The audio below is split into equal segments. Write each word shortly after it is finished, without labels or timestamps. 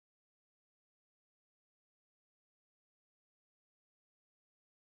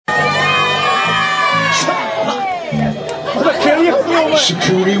し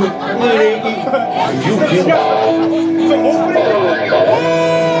くりは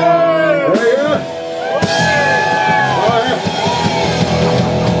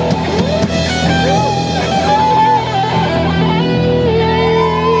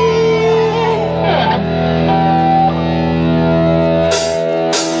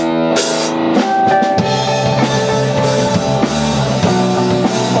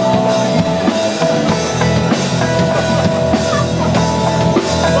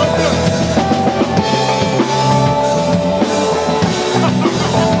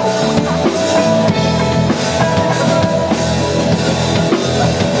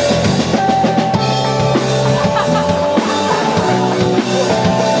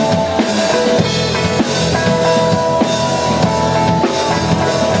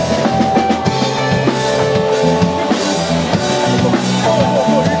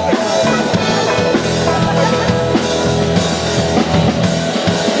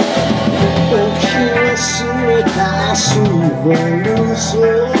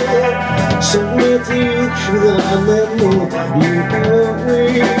染めてゆく雨の匂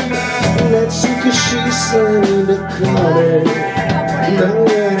い懐かしさに抱かれ流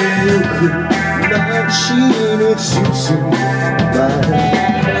れゆく街に包まれ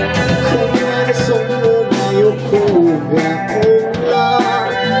このその真横顔が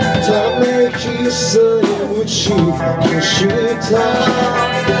ため息さえ打ち消した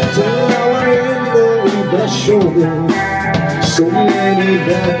とらわれない場所でそれに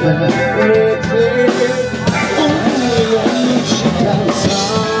抱かれて思いが満ちたさ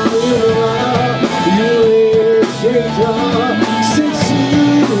よなら揺れていた切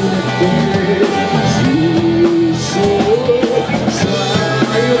なくずっとさ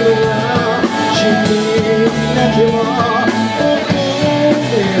よなら君だけは思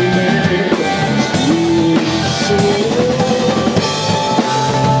えない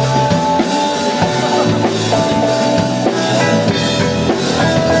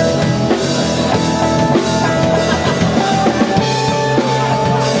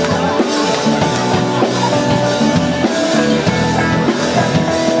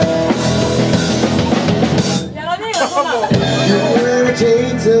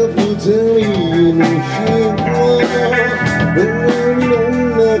二人の日は思い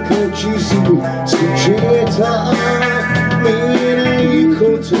の中傷つけた見えない答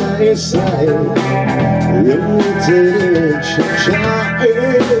えさえ両手でちゃちゃえ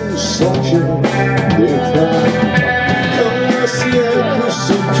叫んでた交わす約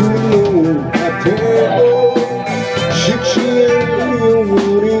束の果てを引き合う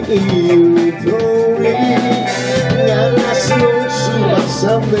ように彩りガラスの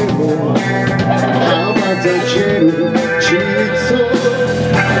翼でも羽ばたけるきっと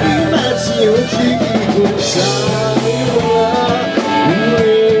今強きとさよは飢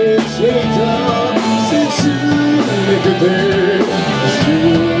えていた切なくて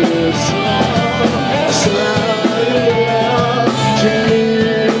さよなら君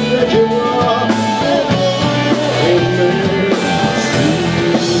だけは思え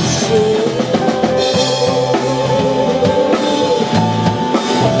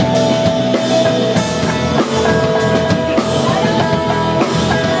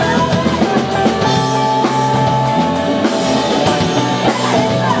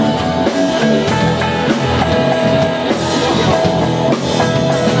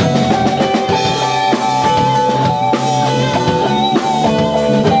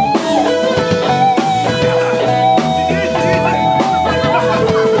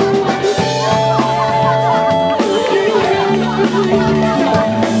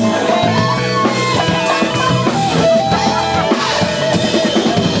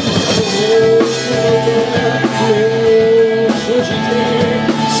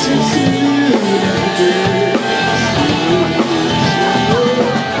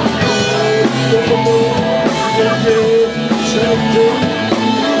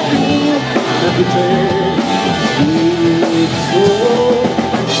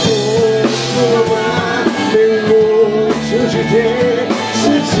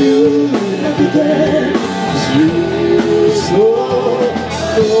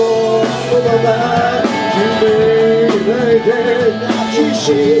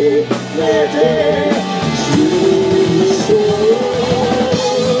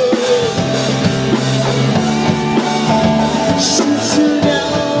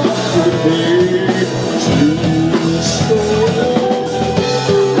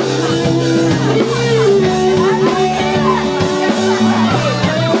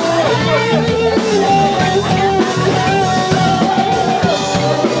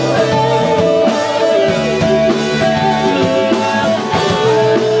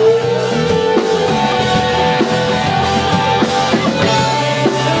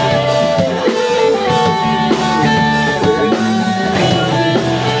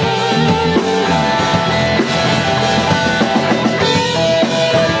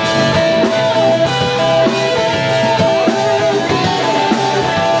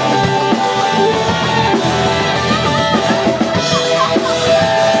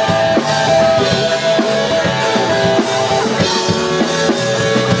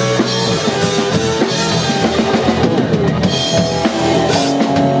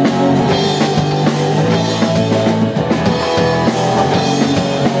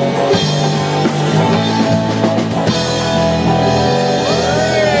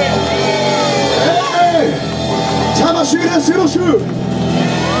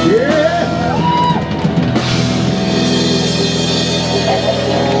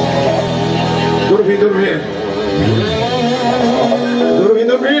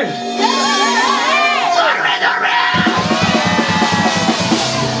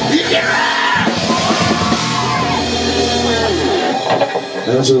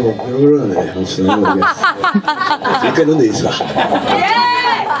ちょっとベロベロなんでね、ちょっと何もできないです。一回飲んでいいですか。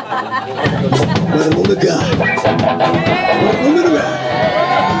まだ飲んでるか。飲んでるか。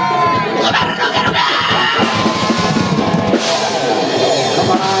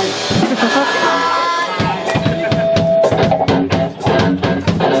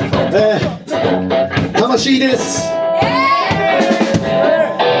魂です。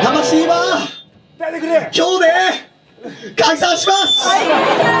魂は今日で解散します。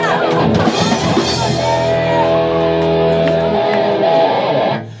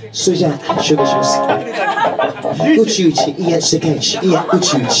それじゃあ紹介します。宇宙一、いや世界一、いや宇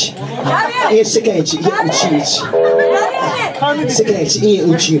宙一、いや世界一、いや宇宙一、世界一、いや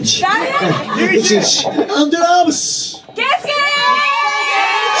宇宙一、宇宙一、アンドラブス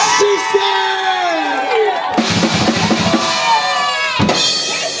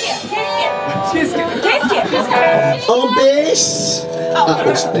オンベース。あ、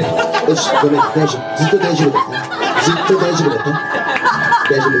落ちて、落ちて、ごめん、大丈夫、ずっと大丈夫だった。ずっと大丈夫だった。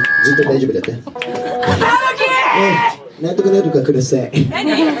大丈夫、ずっと大丈夫だった。なんとかなるかください。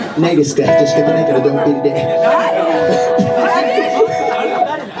ないですか、じゃあ仕方ないからドンピリで。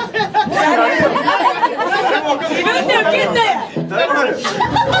自分で受けんなよ。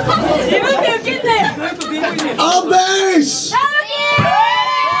自分で受けんなよ。オンベース。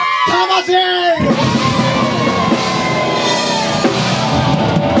魂。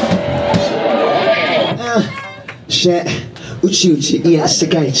宇宙一、いや世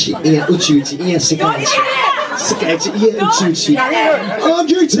界一、いや宇宙一、いや世界一、世界一、いや宇宙一。オン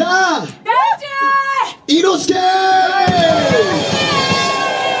ギター猪之助。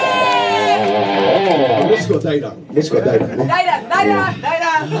もしくは大乱、もしくは大乱ね。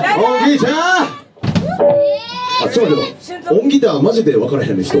オンギター。あ、ちょっと待ってよ。オンギターマジで分から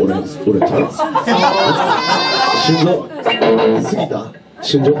へん人俺。心臓過ぎた。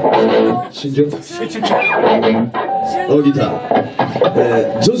心情オンギタ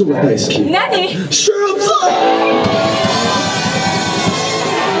ー、ジョジョが大好き。何？シュート。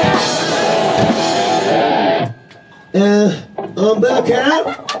アンバーカー。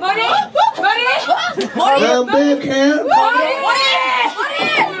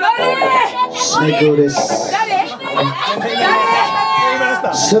最高です。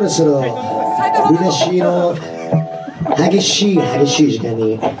そろそろルナシーの激しい時間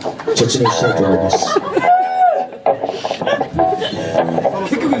に突入したいと思います。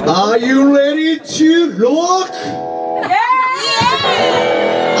Are you ready to rock?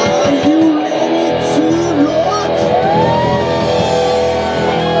 Are you ready to rock?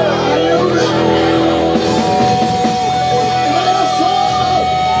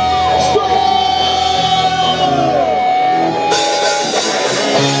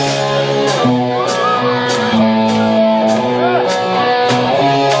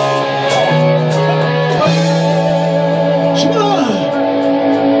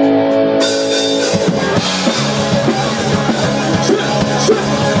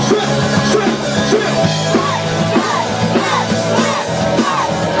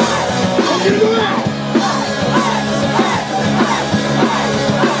 Are you ready?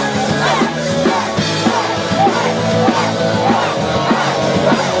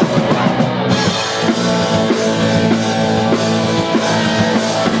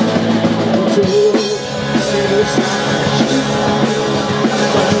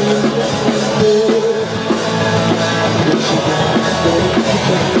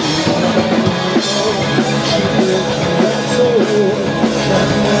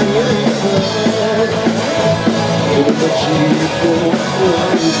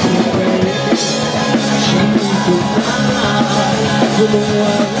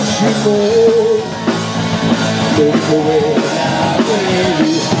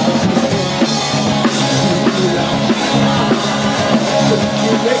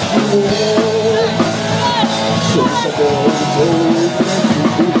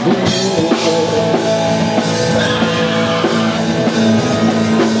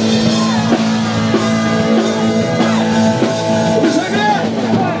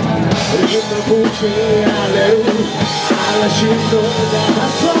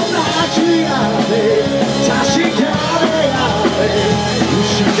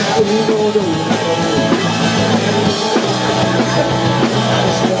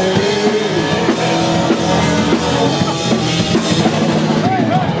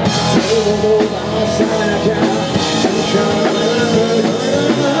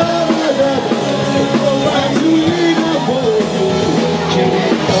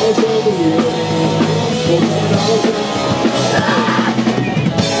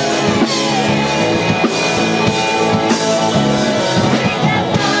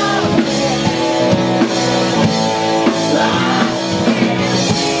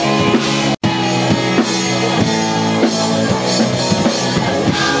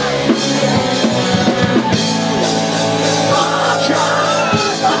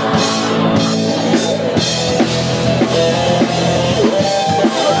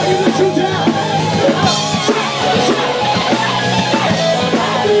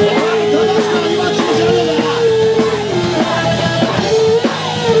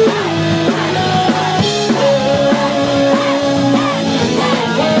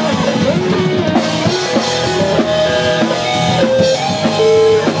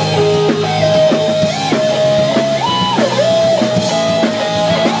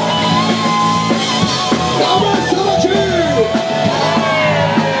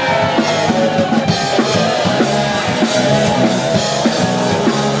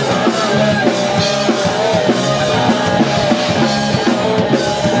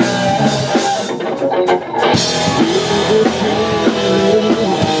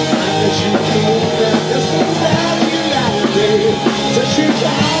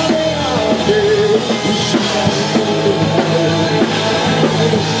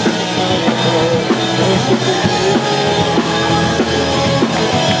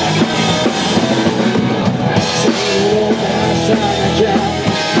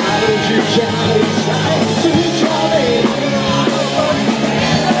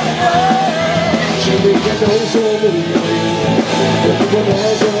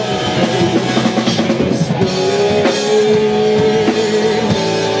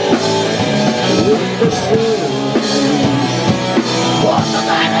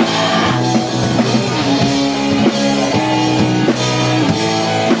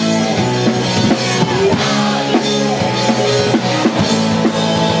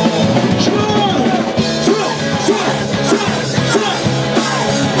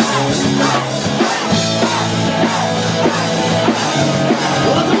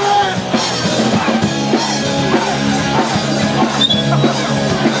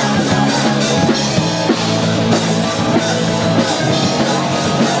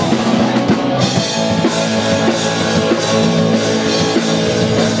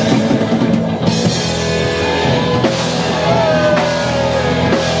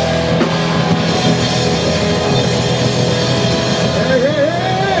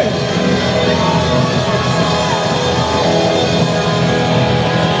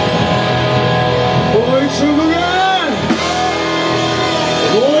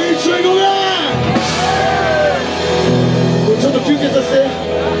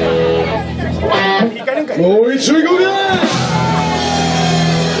 もう一度行こうか。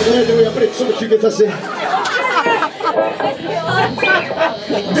でもやっぱりちょっと休憩させて。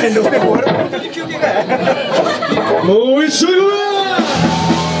もう一度行こうか。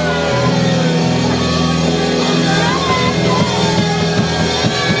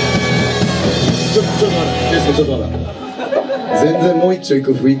ちょっと待って、ちょっと待って。全然もう一丁行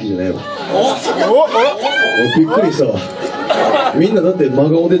く雰囲気じゃないわ。びっくりしたわ。みんなだって真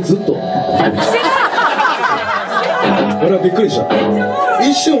顔でずっと。俺はびっくりした。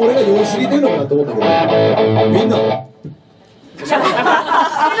一瞬俺が酔いすぎてるのかなと思ったけど、みんな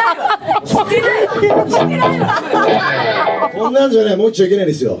こんなんじゃない、もう一丁いけない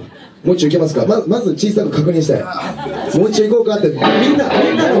ですよ。もう一丁いけますか。まず小さく確認したい。もう一丁行こうかって、みんなの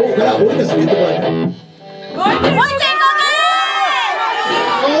方から俺たちに言ってもらいたい。もう一丁行こ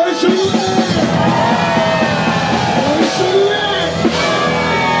うか。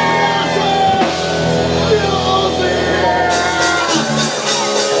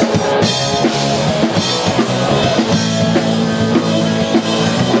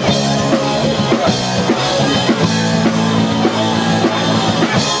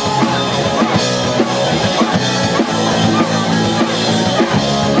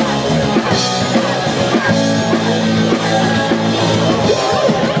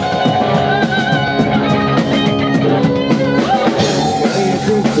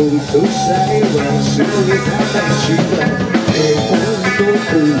とさえはすぐ形だ。絵本と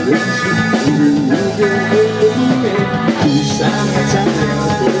こうしゆうべの上草がた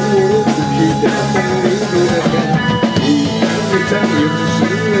めを吹き出される中、見上げた夜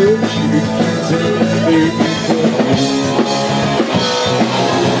空を切り刻んでいこ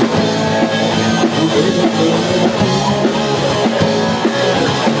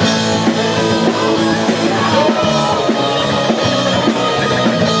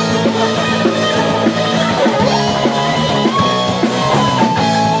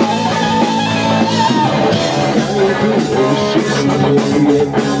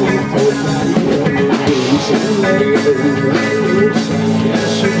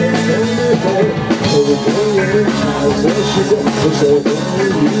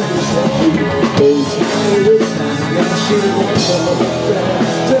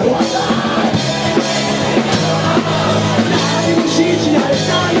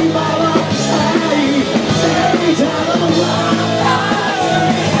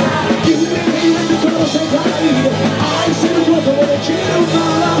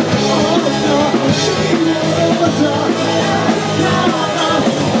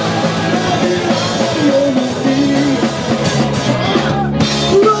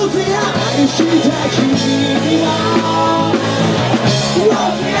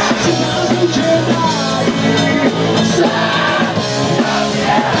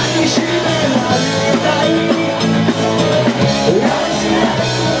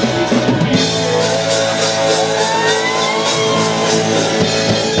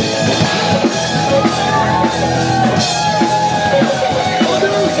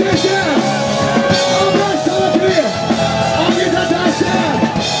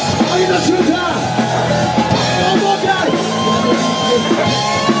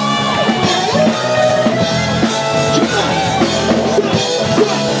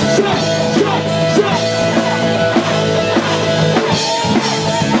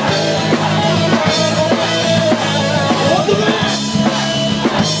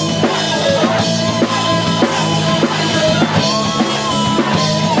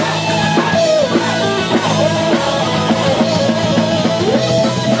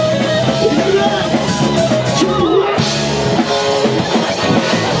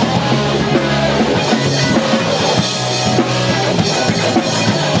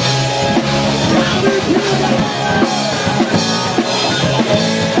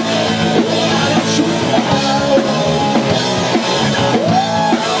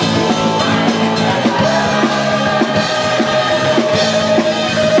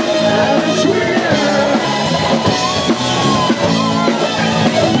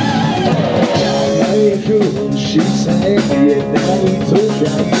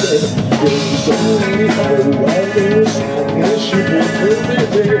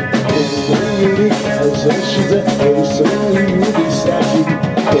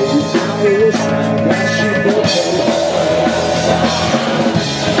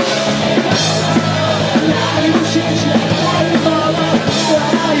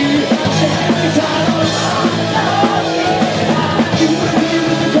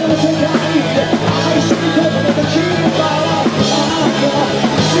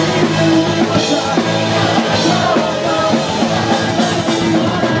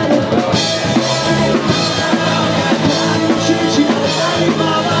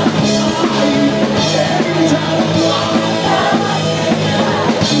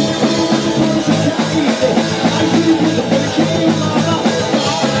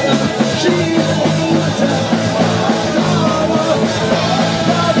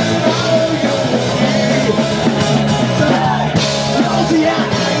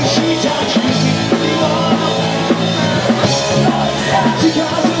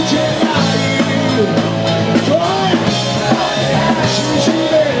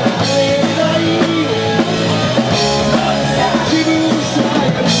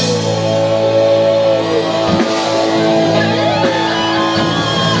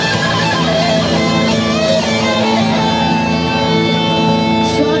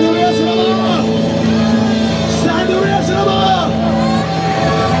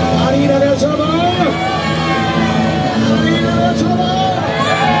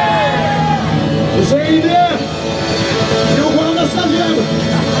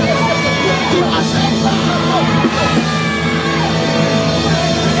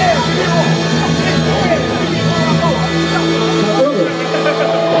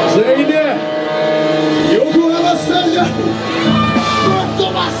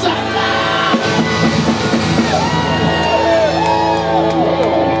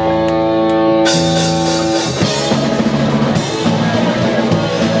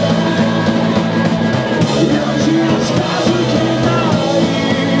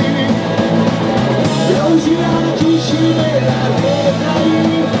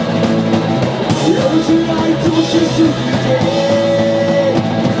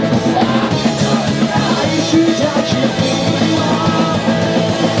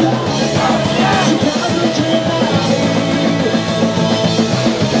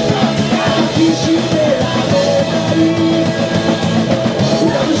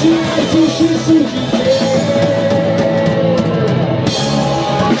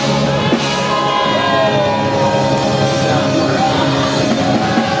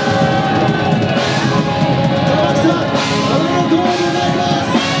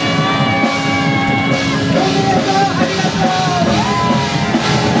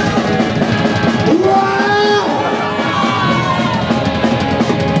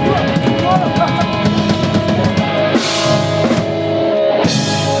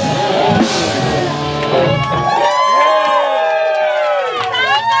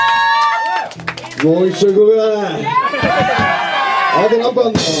もう一曲ぐらい。あと何分あ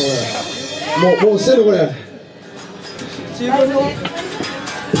んの。もうしてるこれ。つ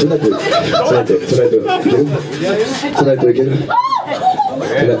ないといける。し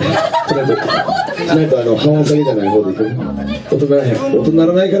ないと半音下げじゃない方でいく。音鳴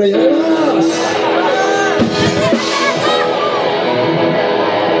らないからやります。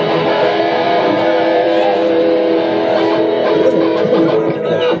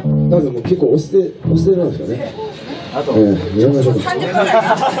多分もう結構押してるんですよね。あと、やめましょうか。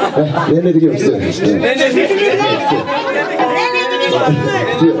年齢的には必要ですね。年齢的には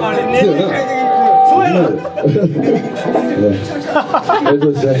必要な。そうやな。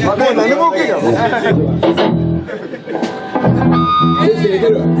もう何でも OK だよ。いけ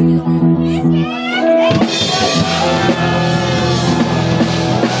る。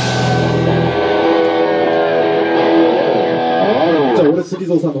俺杉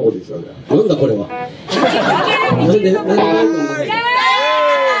蔵さんの方でいいですよね。なんだこれは。い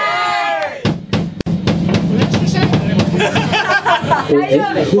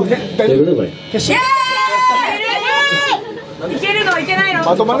けるのいけないの。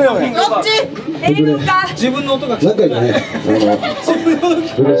まとまるよね。どっち？自分の音が。何回かね、フレ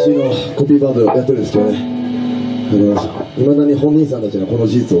ッシュのコピーバンドやってるんですけどね。いまだに本人さんたちのこの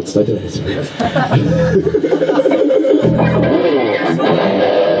事実を伝えてないですよね。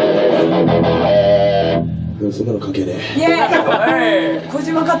でもそんなの関係ねえ。イエーイ。小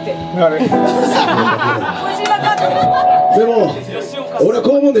島勝って。小島勝って。でも俺は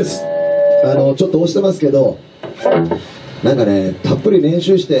こう思うんです。ちょっと押してますけど、なんかね、たっぷり練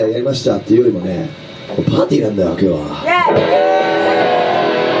習してやりましたっていうよりもね、パーティーなんだよ今日は。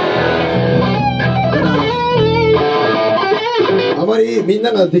ん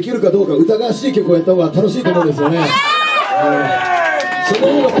なができるかどうか疑わしい曲をやった方が楽しいと思うんですよね。その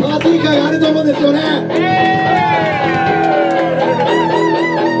方がパーティー感があると思うんですよね。い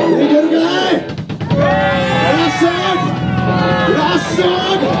けるかい？ラストラストラ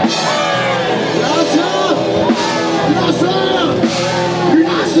ストラストラ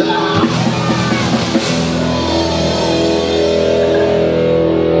スト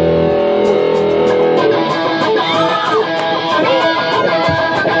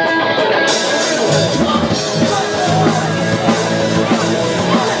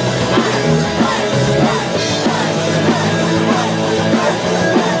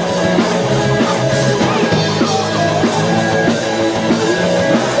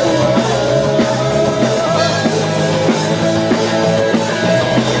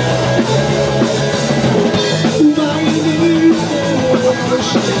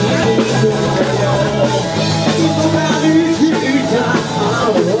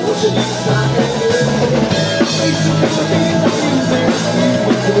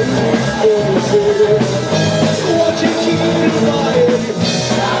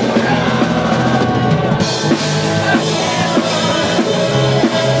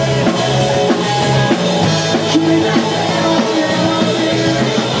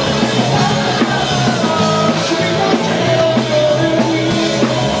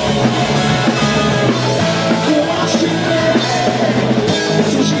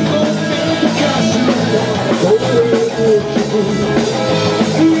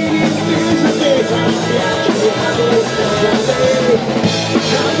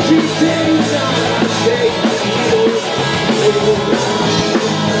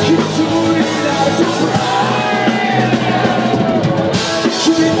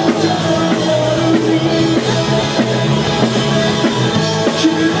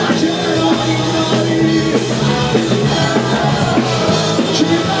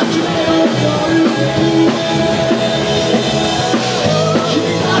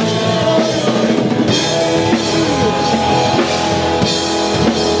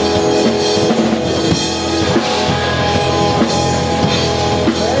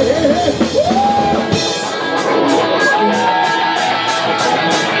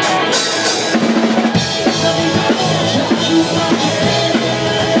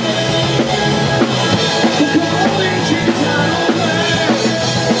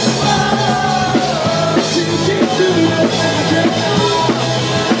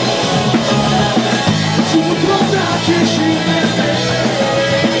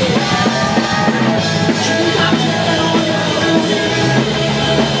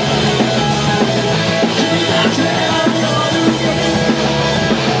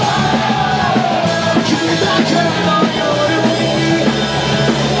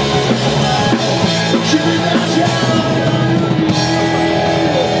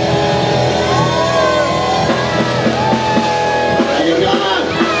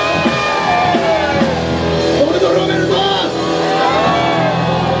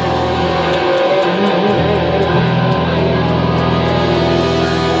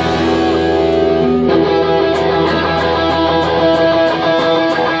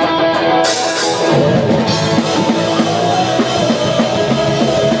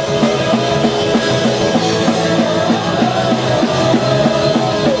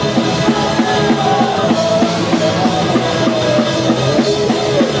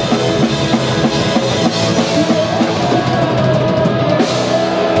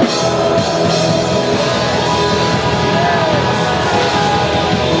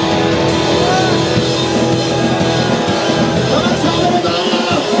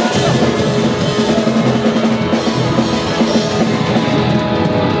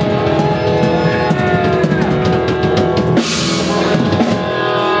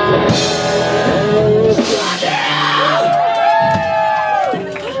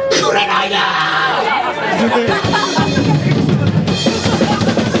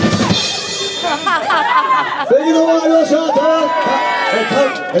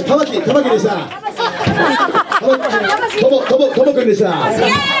玉木でした。ともくんでした。